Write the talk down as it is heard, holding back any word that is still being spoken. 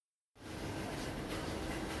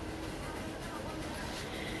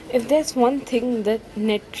If there's one thing that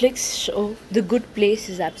Netflix show The Good Place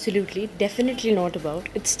is absolutely, definitely not about,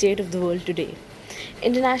 it's state of the world today.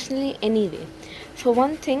 Internationally, anyway. For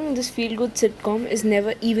one thing, this feel good sitcom is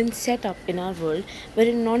never even set up in our world, but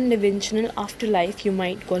in non dimensional afterlife you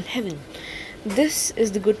might call heaven. This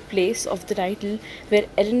is the good place of the title, where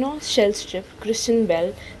Eleanor Shellstrip, Kristen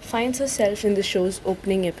Bell, finds herself in the show's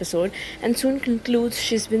opening episode and soon concludes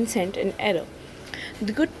she's been sent in error.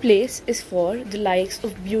 The good place is for the likes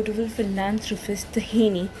of beautiful philanthropist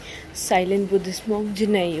Tahini, silent Buddhist monk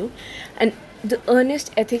Janayu, and the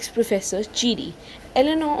earnest ethics professor Chidi.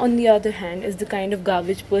 Eleanor, on the other hand, is the kind of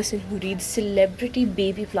garbage person who reads celebrity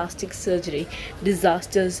baby plastic surgery,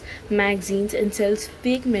 disasters, magazines, and sells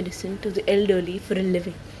fake medicine to the elderly for a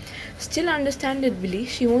living. Still, understandably,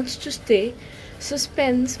 she wants to stay, so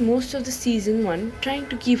spends most of the season 1 trying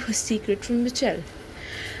to keep her secret from Michelle,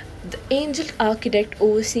 the angel architect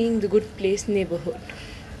overseeing the Good Place neighborhood.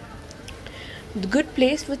 The Good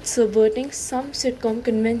Place was subverting some sitcom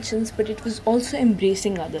conventions, but it was also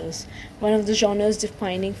embracing others. One of the genre's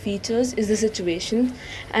defining features is the situations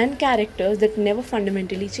and characters that never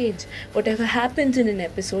fundamentally change. Whatever happens in an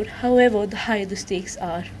episode, however the high the stakes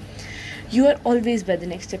are, you are always by the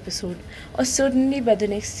next episode, or certainly by the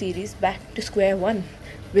next series, back to square one.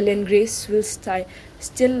 Will and Grace will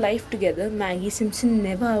still life together. Maggie Simpson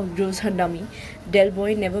never outgrows her dummy. Del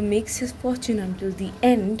Boy never makes his fortune until the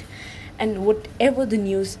end. And whatever the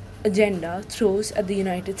news agenda throws at the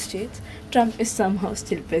United States, Trump is somehow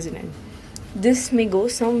still president. This may go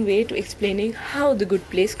some way to explaining how The Good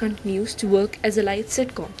Place continues to work as a light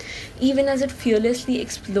sitcom, even as it fearlessly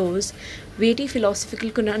explores weighty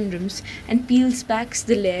philosophical conundrums and peels back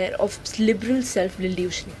the layer of liberal self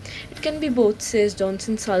delusion. It can be both, says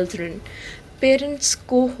Johnson Southern, parents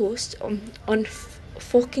co host on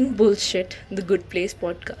Fucking Bullshit, The Good Place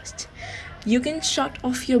podcast. You can shut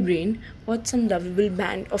off your brain, watch some lovable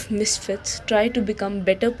band of misfits try to become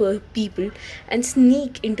better people and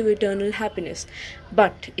sneak into eternal happiness.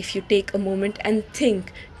 But if you take a moment and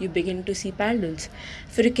think, you begin to see parallels.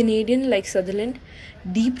 For a Canadian like Sutherland,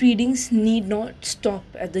 deep readings need not stop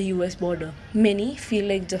at the US border. Many feel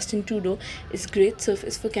like Justin Trudeau is great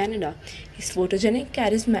surface for Canada. He's photogenic,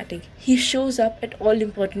 charismatic. He shows up at all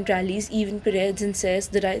important rallies, even parades, and says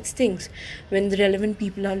the right things when the relevant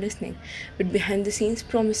people are listening. But behind the scenes,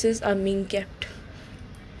 promises are being kept.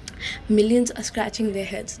 Millions are scratching their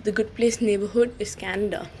heads. The Good Place neighborhood is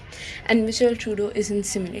Canada, and Michelle Trudeau is in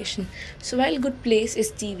simulation. So while Good Place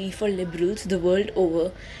is TV for liberals the world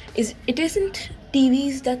over, it isn't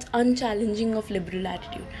TV's that's unchallenging of liberal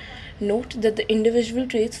attitude. Note that the individual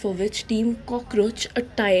traits for which Team Cockroach, a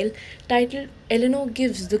title Eleanor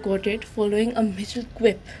gives the quartet following a Mitchell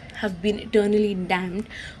quip, have been eternally damned,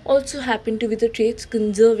 also happen to be the traits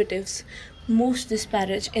conservatives most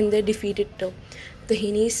disparage in their defeated term. The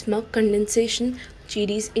Heaney's smug condensation,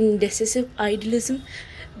 Chidi's indecisive idealism,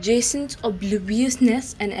 Jason's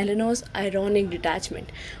obliviousness, and Eleanor's ironic detachment.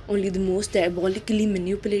 Only the most diabolically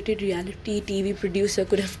manipulated reality TV producer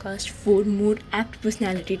could have cast 4 more apt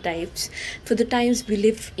personality types for the times we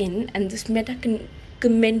live in, and this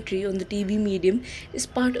commentary on the TV medium is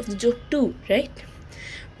part of the joke too, right?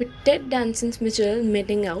 With Ted Danson's Mitchell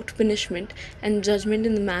meting out punishment and judgment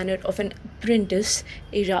in the manner of an apprentice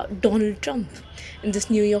era Donald Trump. In this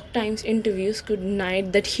New York Times interview, Scott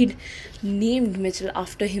denied that he'd named Mitchell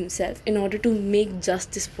after himself in order to make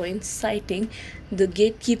justice points, citing the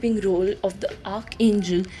gatekeeping role of the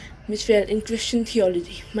archangel Michelle in Christian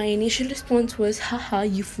theology. My initial response was, haha,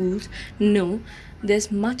 you fools. No,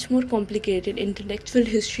 there's much more complicated intellectual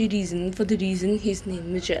history reason for the reason he's named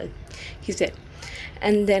Michelle, he said.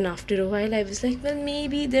 And then after a while, I was like, well,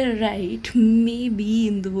 maybe they're right. Maybe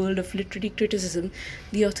in the world of literary criticism,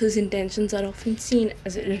 the author's intentions are often seen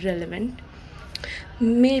as irrelevant.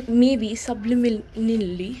 Maybe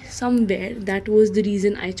subliminally, somewhere, that was the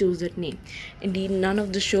reason I chose that name. Indeed, none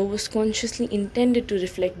of the show was consciously intended to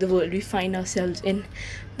reflect the world we find ourselves in.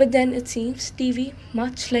 But then it seems TV,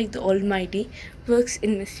 much like the Almighty, works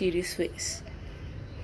in mysterious ways.